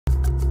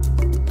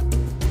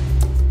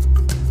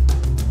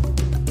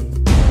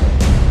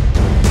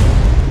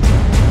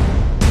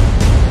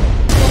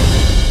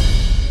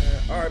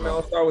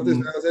start with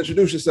this, man. Let's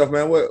introduce yourself,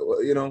 man.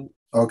 What you know?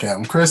 Okay,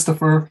 I'm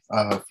Christopher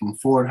from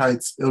Fort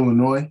Heights,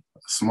 Illinois, a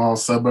small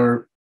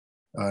suburb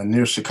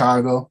near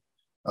Chicago.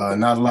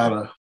 Not a lot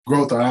of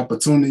growth or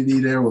opportunity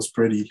there. Was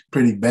pretty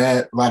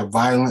bad. A lot of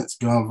violence,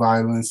 gun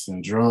violence,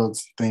 and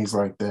drugs, things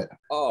like that.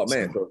 Oh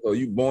man, so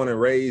you born and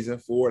raised in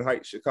Fort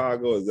Heights,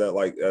 Chicago? Is that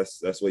like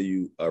that's where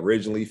you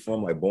originally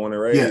from? Like born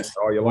and raised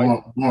all your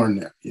life? Born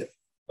there. Yeah.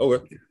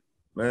 Okay.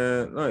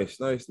 Man, nice.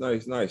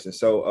 And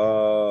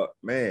so,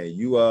 man,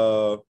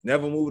 you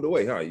never moved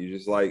away, huh? You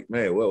just like,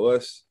 man, what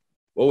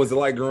was it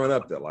like growing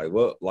up there? Like,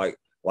 what, like,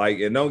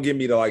 and don't give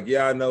me the like,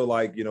 yeah, I know,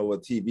 like, you know,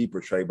 what TV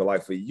portrayed, but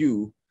like for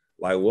you,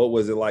 like, what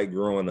was it like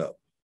growing up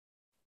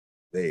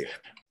there?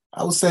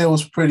 I would say it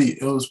was pretty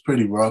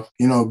rough.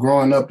 You know,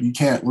 growing up, you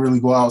can't really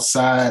go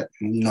outside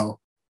and, you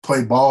know,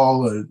 play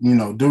ball or, you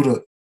know, do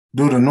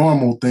the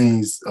normal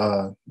things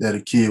that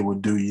a kid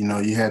would do. You know,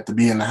 you had to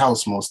be in the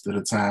house most of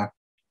the time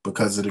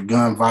because of the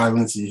gun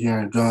violence. You're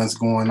hearing guns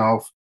going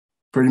off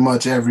pretty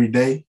much every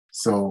day.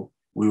 So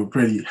we were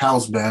pretty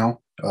housebound.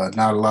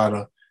 Not a lot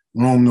of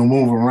room to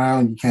move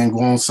around. You can't go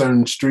on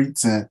certain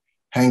streets and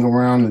hang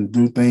around and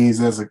do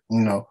things as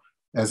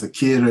a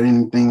kid or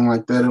anything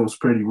like that. It was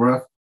pretty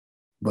rough,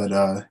 but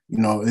you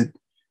know,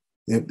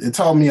 it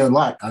taught me a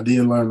lot. I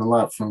did learn a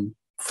lot from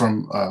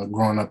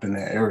growing up in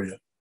that area.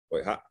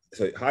 Wait,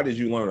 how did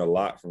you learn a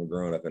lot from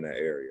growing up in that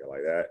area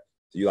like that?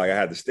 So you like, I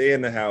had to stay in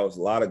the house,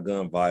 a lot of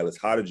gun violence.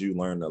 How did you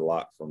learn a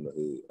lot from the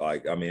hood?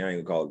 Like, I mean, I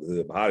ain't gonna call it the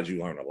hood, but how did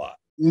you learn a lot?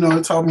 You know,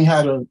 it taught me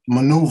how to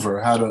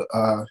maneuver, how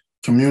to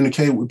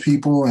communicate with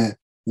people, and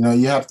you know,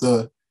 you have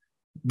to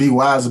be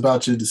wise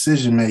about your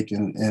decision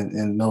making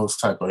in those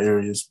type of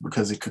areas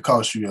because it could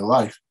cost you your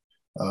life.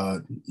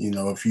 You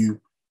know, if you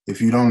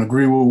don't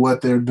agree with what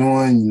they're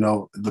doing, you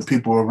know, the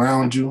people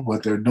around you,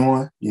 what they're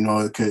doing, you know,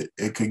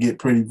 it could get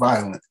pretty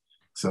violent.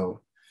 So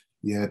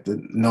you have to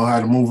know how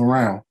to move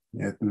around.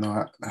 You have to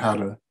know how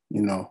to,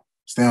 you know,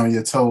 stay on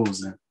your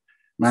toes and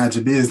mind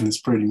your business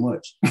pretty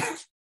much.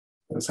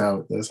 That's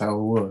how it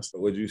was.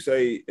 Would you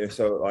say, and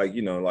so like,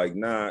 you know, like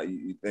now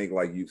you think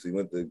like you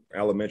went to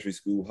elementary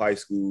school, high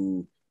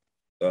school,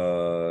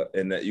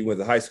 and that you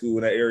went to high school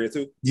in that area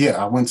too? Yeah,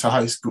 I went to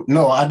high school.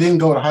 No, I didn't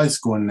go to high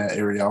school in that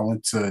area. I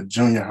went to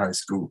junior high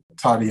school,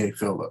 Toddy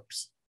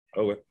Phillips.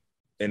 Okay.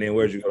 And then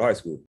where'd you go to high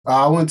school?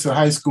 I went to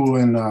high school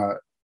in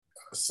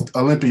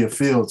Olympia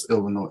Fields,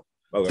 Illinois.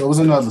 Okay. So it was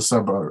another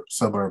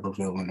suburb of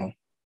Illinois.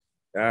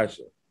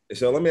 Gotcha.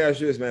 So let me ask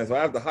you this, man. So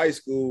after high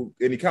school,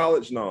 any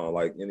college? No,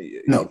 like any.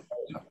 No.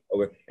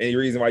 Okay. Any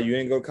reason why you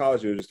didn't go to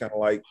college? It was just kind of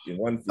like in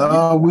one.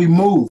 We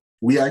moved.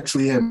 We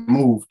actually had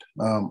moved.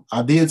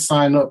 I did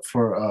sign up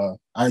for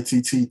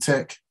ITT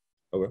Tech.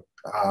 Okay.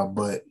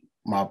 But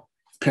my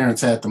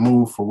parents had to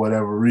move for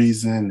whatever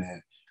reason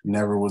and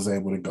never was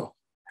able to go.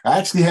 I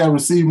actually had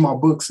received my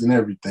books and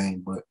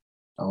everything, but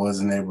I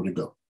wasn't able to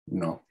go. You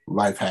know,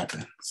 life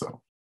happened.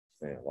 So.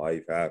 Man,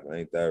 life happened.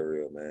 Ain't that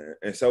real, man?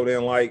 And so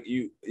then, like,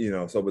 you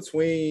know, so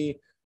between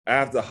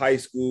after high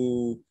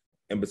school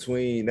and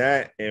between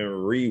that and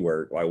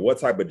rework, like, what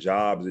type of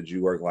jobs did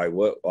you work? Like,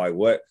 what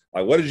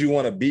did you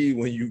want to be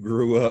when you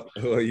grew up?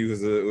 Or you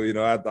was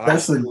after high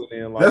school?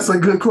 That's a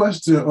good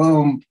question.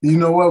 You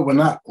know what?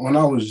 When I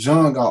was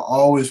young, I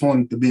always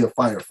wanted to be a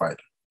firefighter.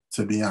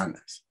 To be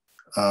honest,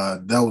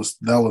 that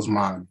was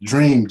my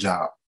dream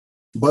job,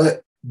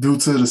 but due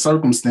to the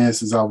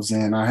circumstances I was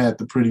in, I had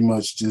to pretty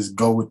much just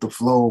go with the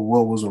flow of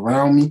what was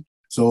around me.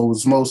 So it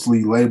was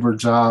mostly labor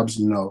jobs,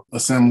 you know,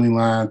 assembly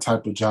line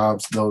type of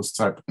jobs, those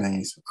type of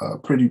things.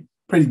 Pretty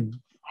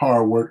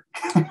hard work,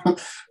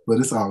 but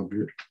it's all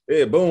good.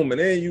 Yeah, boom. And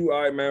then you,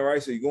 all right, man,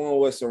 right? So you go on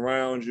what's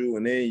around you,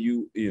 and then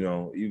you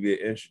get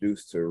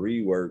introduced to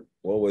rework.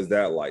 What was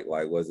that like?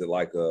 Like, was it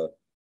like a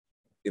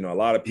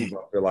lot of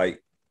people feel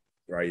like,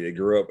 right, they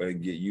grew up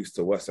and get used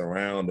to what's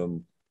around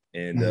them.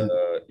 And,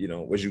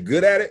 was you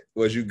good at it?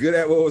 Was you good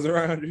at what was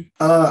around you?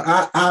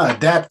 I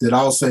adapted.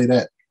 I'll say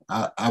that.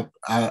 I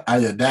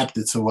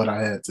adapted to what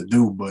I had to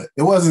do, but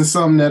it wasn't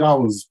something that I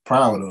was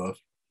proud of.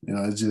 You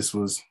know, it just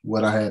was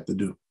what I had to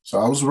do. So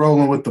I was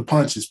rolling with the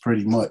punches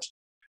pretty much,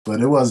 but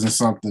it wasn't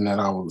something that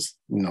I was,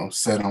 you know,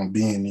 set on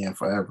being in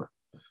forever.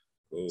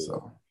 Cool.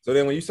 So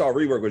then when you saw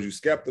rework, was you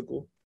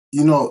skeptical?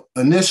 You know,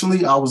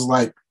 initially I was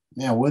like,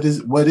 man, what is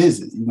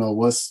it? You know,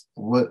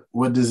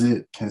 what does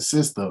it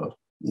consist of?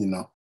 You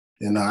know?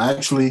 And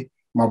actually,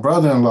 my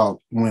brother-in-law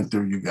went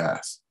through you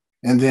guys.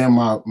 And then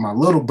my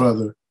little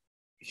brother,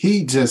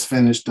 he just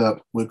finished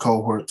up with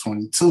Cohort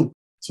 22.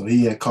 So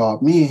he had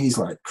called me and he's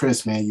like,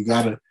 Chris, man, you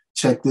got to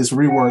check this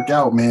rework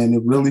out, man.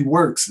 It really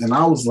works. And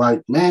I was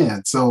like,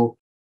 man. So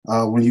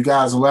when you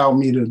guys allowed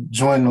me to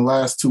join the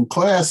last 2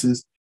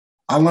 classes,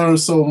 I learned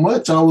so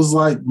much. I was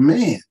like,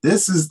 man,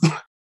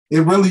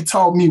 it really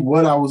taught me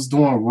what I was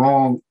doing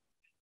wrong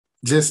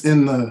just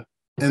in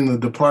the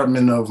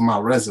department of my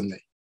resume.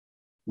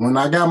 When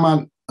I got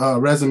my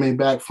resume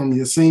back from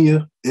your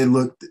senior, it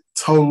looked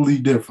totally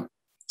different.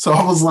 So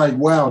I was like,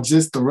 wow,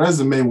 just the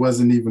resume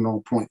wasn't even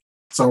on point.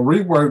 So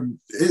rework,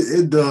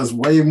 it does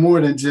way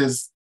more than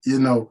just, you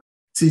know,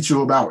 teach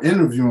you about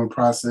interviewing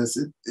process,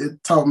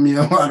 it taught me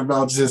a lot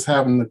about just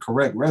having the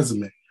correct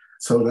resume.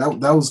 So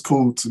that was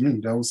cool to me.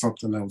 That was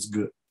something that was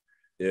good.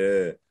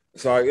 Yeah.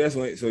 So I guess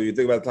so you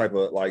think about the type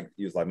of like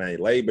you was like, man,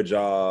 labor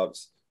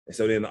jobs. And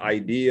so then the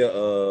idea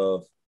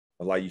of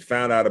like you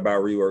found out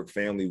about rework,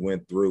 family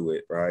went through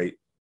it, right?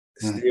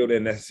 Still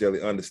didn't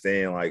necessarily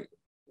understand like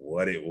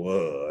what it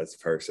was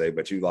per se,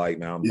 but you like,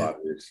 now I'm about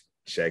to just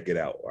check it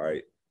out,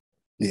 right?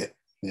 Yeah,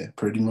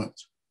 pretty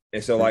much.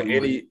 And so like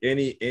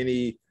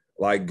any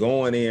like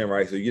going in,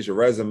 right? So you get your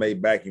resume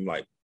back, you're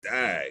like,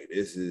 dang,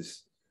 this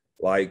is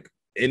like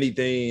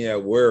anything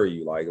that worry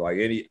you, like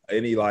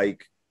any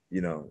like,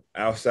 you know,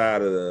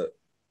 outside of the,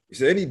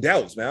 so any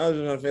doubts, man. I was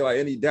just gonna feel like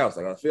any doubts.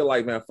 Like I feel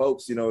like, man,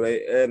 folks, you know,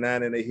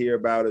 they hear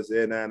about us,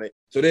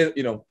 so then,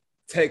 you know,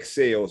 tech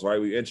sales, right?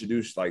 We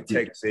introduced like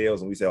tech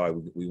sales and we said like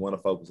we want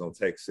to focus on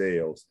tech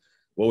sales.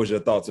 What was your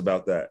thoughts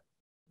about that?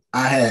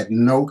 I had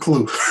no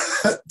clue.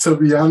 To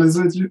be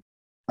honest with you,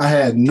 I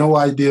had no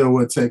idea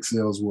what tech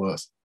sales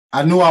was.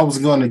 I knew I was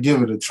going to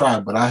give it a try,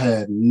 but I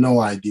had no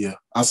idea.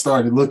 I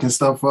started looking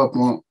stuff up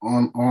on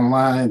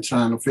online,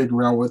 trying to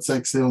figure out what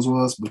tech sales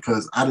was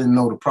because I didn't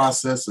know the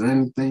process or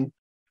anything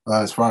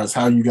as far as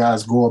how you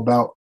guys go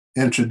about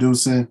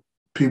introducing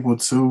people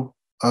to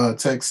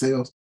tech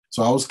sales.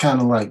 So I was kind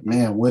of like,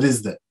 man, what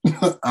is that?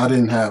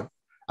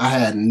 I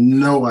had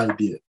no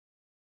idea.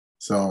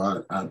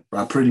 So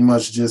I pretty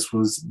much just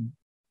was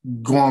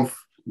going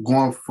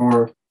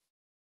for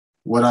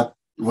what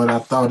I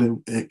thought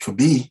it could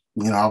be.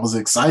 You know, I was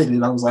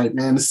excited. I was like,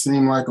 man, this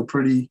seemed like a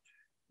pretty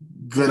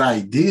good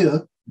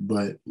idea,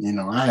 but you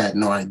know, I had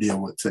no idea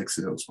what tech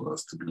sales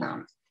was, to be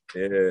honest.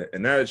 Yeah,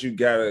 and now that you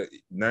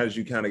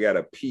kind of got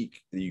a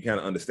peek, do you kind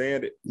of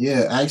understand it?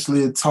 Yeah,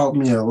 actually, it taught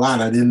me a lot.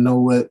 I didn't know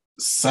what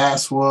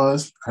SaaS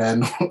was.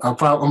 I'm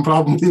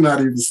probably not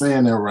even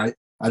saying that right.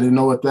 I didn't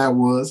know what that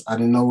was. I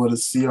didn't know what a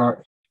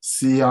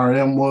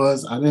CRM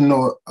was. I didn't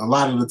know a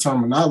lot of the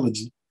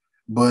terminology,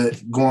 but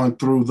going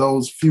through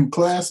those few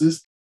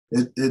classes,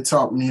 it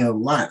taught me a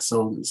lot.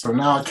 So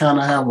now I kind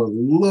of have a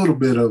little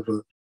bit of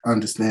a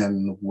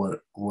understanding of what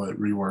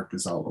rework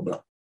is all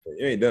about.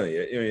 You ain't done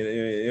yet. You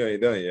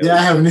ain't done yet. Yeah,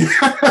 I haven't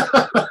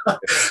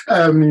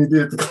even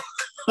did the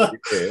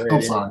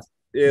I'm sorry.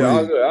 Yeah,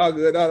 all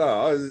good.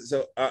 No.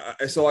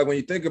 So like when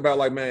you think about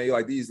like, man,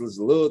 like these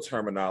little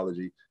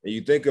terminology, and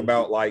you think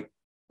about like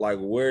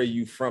where are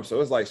you from? So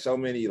it's like so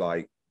many,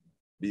 like,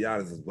 be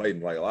honest, it's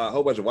blatant, like a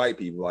whole bunch of white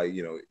people, like,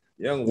 you know,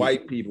 young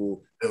white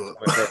people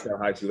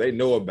high school, they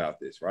know about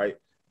this, right?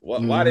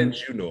 Why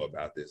didn't you know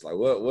about this? Like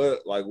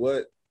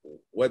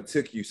what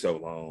took you so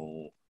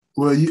long?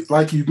 Well,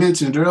 like you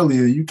mentioned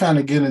earlier, you kind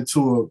of get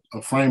into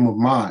a frame of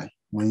mind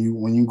when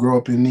you grow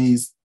up in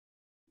these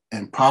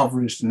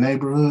impoverished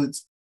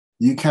neighborhoods.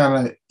 You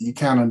kind of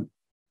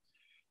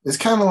it's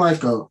kind of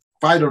like a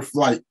fight or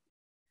flight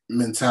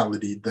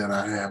mentality that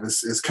I have.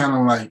 It's kind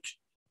of like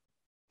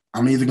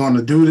I'm either going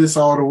to do this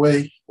all the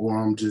way or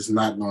I'm just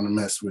not going to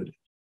mess with it.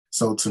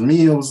 So to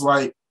me, it was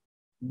like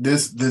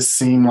this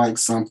seemed like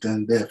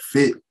something that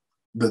fit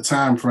the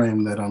time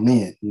frame that I'm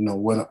in. You know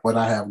what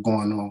I have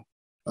going on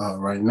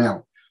right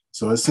now.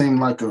 So it seemed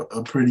like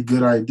a pretty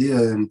good idea,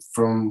 and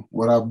from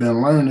what I've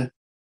been learning,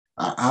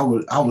 I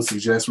would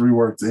suggest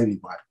rework to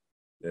anybody.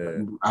 Yeah.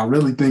 I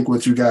really think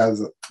what you guys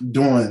are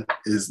doing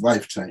is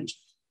life changing.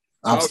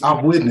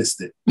 I've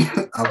witnessed it.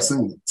 I've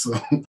seen it.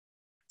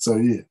 So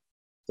yeah.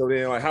 So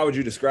then, like, how would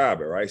you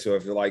describe it, right? So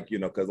if you're like, you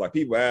know, because like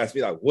people ask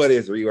me like, what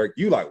is rework?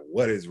 You like,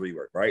 what is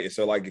rework, right? And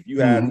so like, if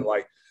you had to,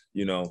 like,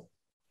 you know,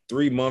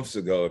 3 months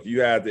ago, if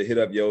you had to hit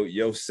up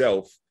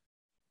yourself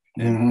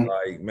and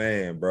like,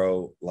 man,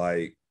 bro,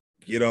 like,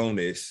 get on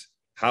this.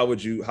 How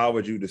would you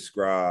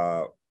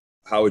describe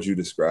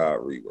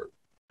rework?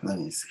 Let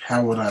me see.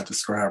 How would I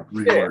describe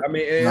rework? Yeah, I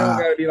mean, it don't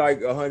gotta be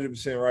like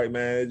 100% right,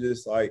 man. It's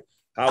just like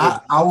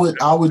I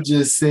would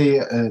just say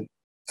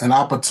an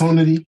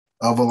opportunity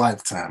of a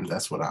lifetime.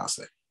 That's what I'll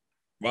say.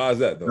 Why is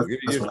that though? Give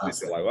me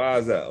like, why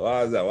is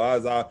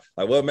that?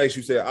 Like, what makes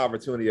you say an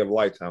opportunity of a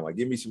lifetime? Like,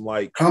 give me some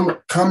like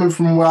coming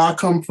from where I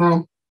come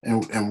from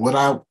and what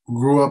I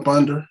grew up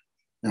under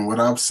and what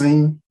I've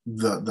seen.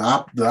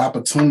 The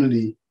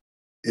opportunity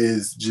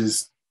is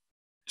just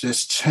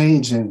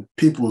changing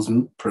people's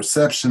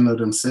perception of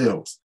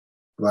themselves.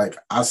 Like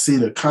I see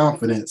the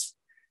confidence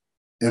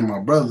in my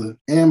brother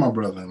and my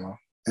brother-in-law,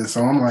 and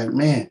so I'm like,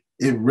 man,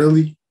 it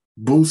really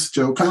boosts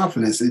your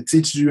confidence. It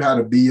teaches you how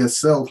to be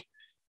yourself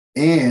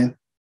and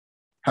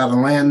how to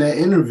land that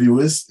interview.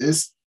 It's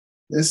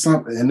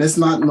something, and it's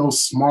not no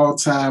small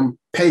time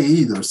pay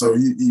either. So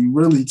you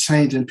really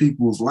changing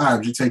people's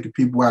lives. You're taking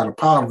people out of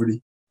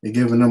poverty and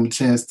giving them a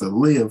chance to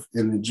live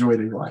and enjoy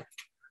their life.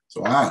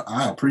 So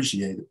I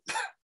appreciate it.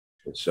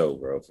 For sure,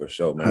 bro. For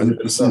sure, man.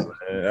 That's good stuff,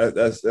 man.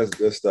 That's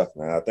good stuff,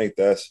 man. I think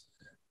that's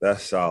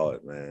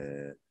solid,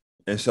 man.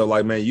 And so,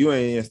 like, man, you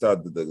ain't even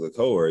started the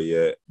cohort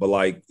yet, but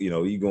like, you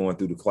know, you going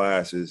through the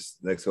classes.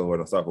 Next cohort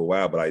don't start for a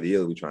while, but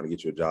ideally, we're trying to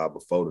get you a job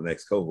before the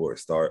next cohort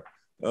start.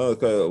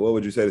 Okay, what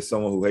would you say to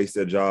someone who hates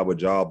their job or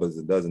jobless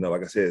and doesn't know?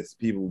 Like I said,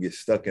 people get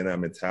stuck in that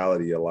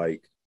mentality of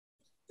like,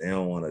 They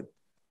don't want to.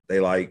 They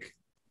like,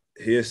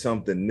 here's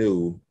something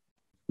new.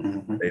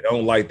 Mm-hmm. They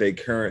don't like their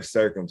current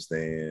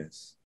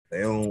circumstance.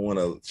 They don't want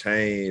to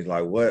change.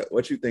 Like,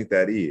 what you think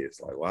that is?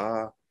 Like,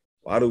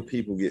 why do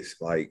people get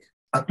like?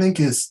 I think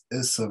it's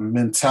a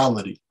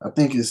mentality. I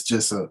think it's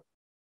just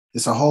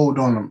it's a hold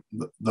on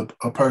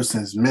a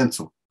person's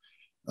mental.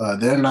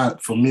 They're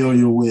not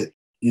familiar with,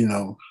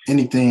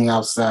 anything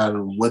outside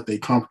of what they're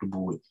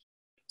comfortable with.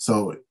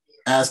 So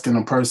asking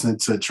a person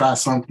to try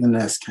something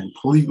that's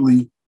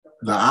completely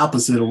the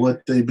opposite of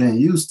what they've been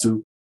used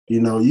to,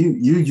 you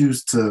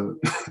used to,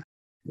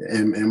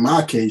 in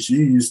my case, you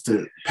used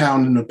to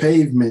pounding the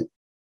pavement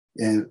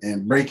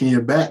and breaking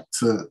your back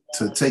to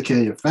take care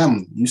of your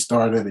family. You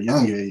start at a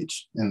young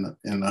age in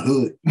the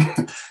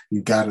hood.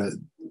 You gotta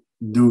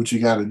do what you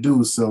gotta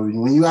do. So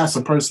when you ask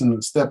a person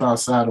to step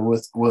outside of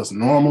what's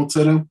normal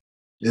to them,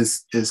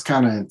 it's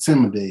kind of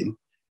intimidating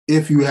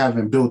if you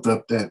haven't built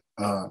up that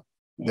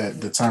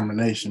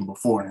determination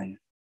beforehand.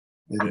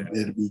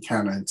 It'll be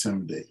kind of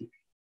intimidating.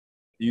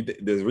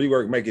 Does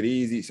rework make it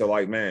easy? So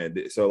like, man,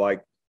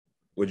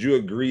 would you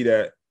agree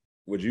that?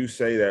 Would you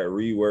say that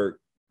rework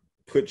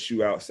puts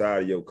you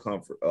outside of your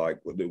comfort? Like,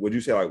 would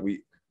you say like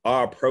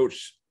our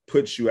approach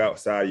puts you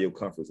outside of your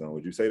comfort zone?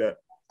 Would you say that?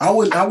 I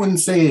wouldn't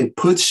say it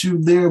puts you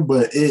there,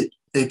 but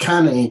it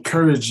kind of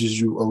encourages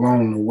you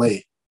along the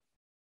way.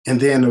 And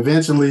then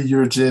eventually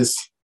you're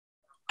just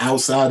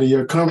outside of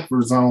your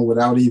comfort zone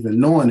without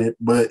even knowing it.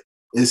 But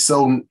it's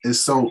so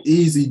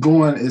easy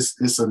going.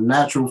 It's a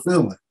natural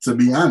feeling, to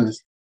be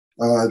honest.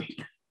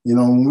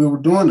 When we were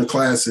doing the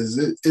classes,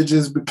 it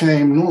just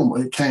became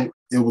normal. It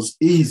was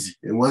easy.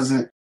 It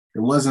wasn't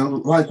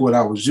like what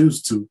I was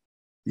used to,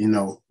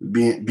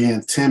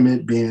 being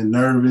timid, being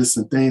nervous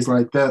and things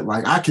like that.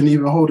 Like I can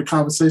even hold a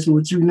conversation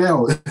with you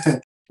now.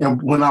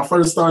 And when I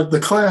first started the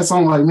class,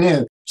 I'm like,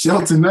 man,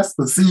 Shelton, that's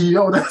the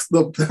CEO. That's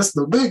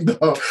the big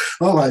dog.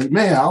 I'm like,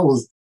 man, I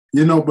was,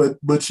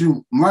 but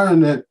you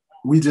learn that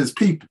we just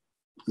people,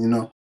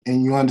 and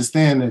you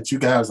understand that you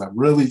guys are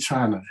really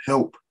trying to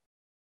help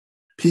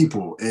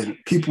people and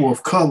people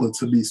of color,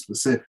 to be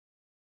specific.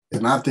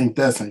 And I think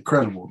that's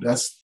incredible.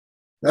 That's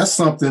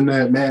something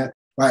that, man,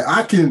 like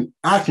I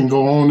can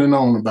go on and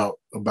on about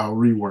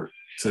rework,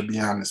 to be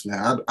honest,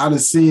 man. I done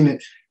seen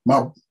it.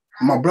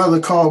 My brother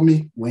called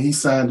me when he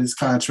signed his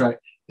contract,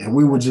 and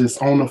we were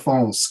just on the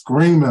phone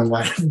screaming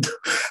like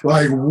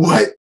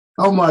what?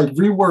 I'm like,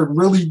 rework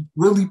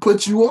really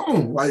put you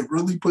on, like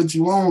really put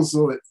you on.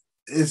 So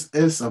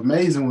it's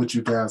amazing what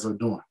you guys are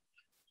doing.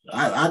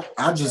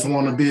 I just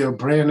want to be a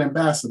brand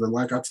ambassador,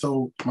 like I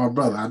told my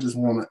brother. I just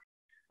want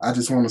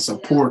to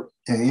support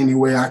in any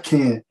way I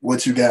can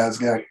what you guys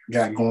got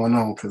going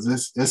on, because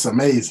it's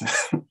amazing.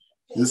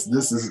 This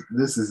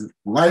is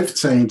life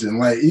changing.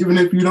 Like even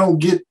if you don't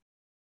get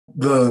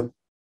the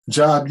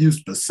job you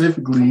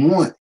specifically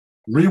want,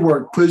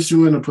 rework puts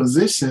you in a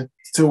position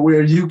to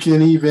where you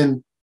can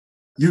even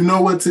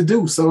what to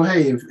do. So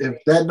hey, if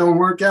that don't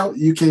work out,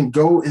 you can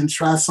go and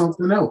try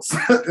something else.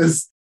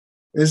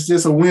 It's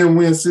just a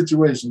win-win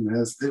situation,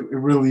 man. It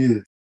really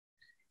is.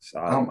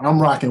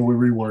 I'm rocking with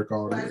rework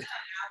all day.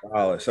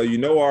 So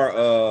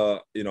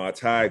our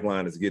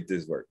tagline is "Get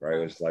this work," right?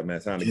 It's like, man,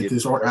 it's time to get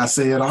this work. I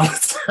say it all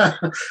the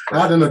time.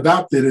 I done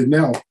adopted it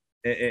now.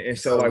 And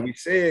so like we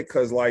said,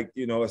 because like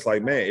it's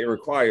like, man, it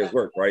requires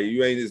work, right?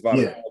 You ain't just about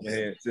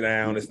to sit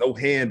down. There's no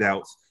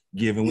handouts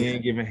given. We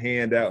ain't giving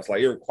handouts. Like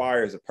it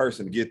requires a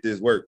person to get this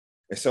work.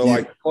 And so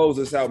like to close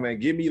this out, man,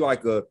 give me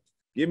like a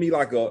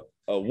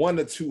 1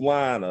 to 2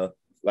 liner.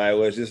 Like,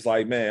 well, it's just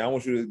like, man, I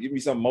want you to give me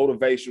some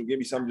motivational, give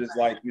me something just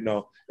like, it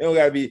don't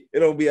be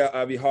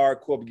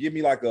hardcore, but give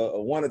me like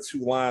a 1 or 2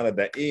 liner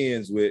that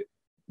ends with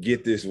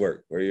 "Get this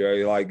work." Where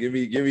you're like, give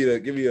me a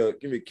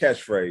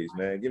catchphrase,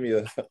 man. Give me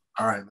a.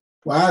 All right.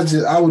 Well,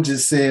 I would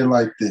just say it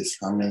like this.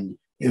 I mean,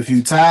 if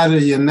you're tired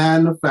of your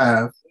 9 to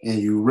 5 and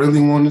you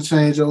really want to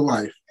change your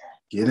life,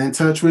 get in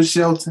touch with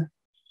Shelton.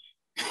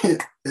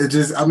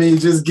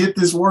 Just get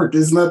this work.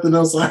 There's nothing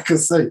else I can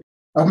say.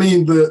 I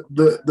mean,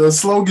 the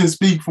slogan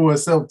speak for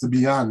itself, to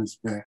be honest,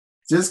 man.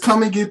 Just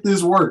come and get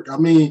this work. I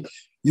mean,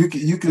 you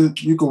can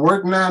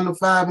work 9 to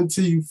 5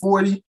 until you're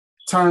 40,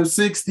 turn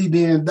 60,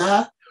 then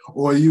die,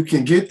 or you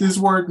can get this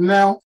work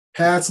now,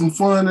 have some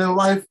fun in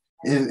life,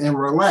 and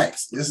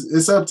relax.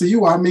 It's up to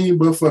you. I mean,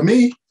 but for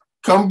me,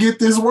 come get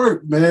this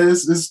work, man.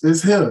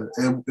 It's here,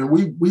 and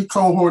we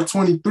cohort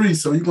 23,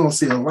 so you're gonna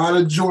see a lot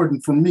of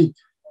Jordan from me.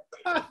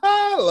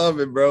 I love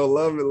it, bro.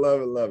 Love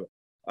it.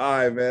 All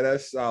right, man.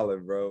 That's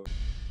solid, bro.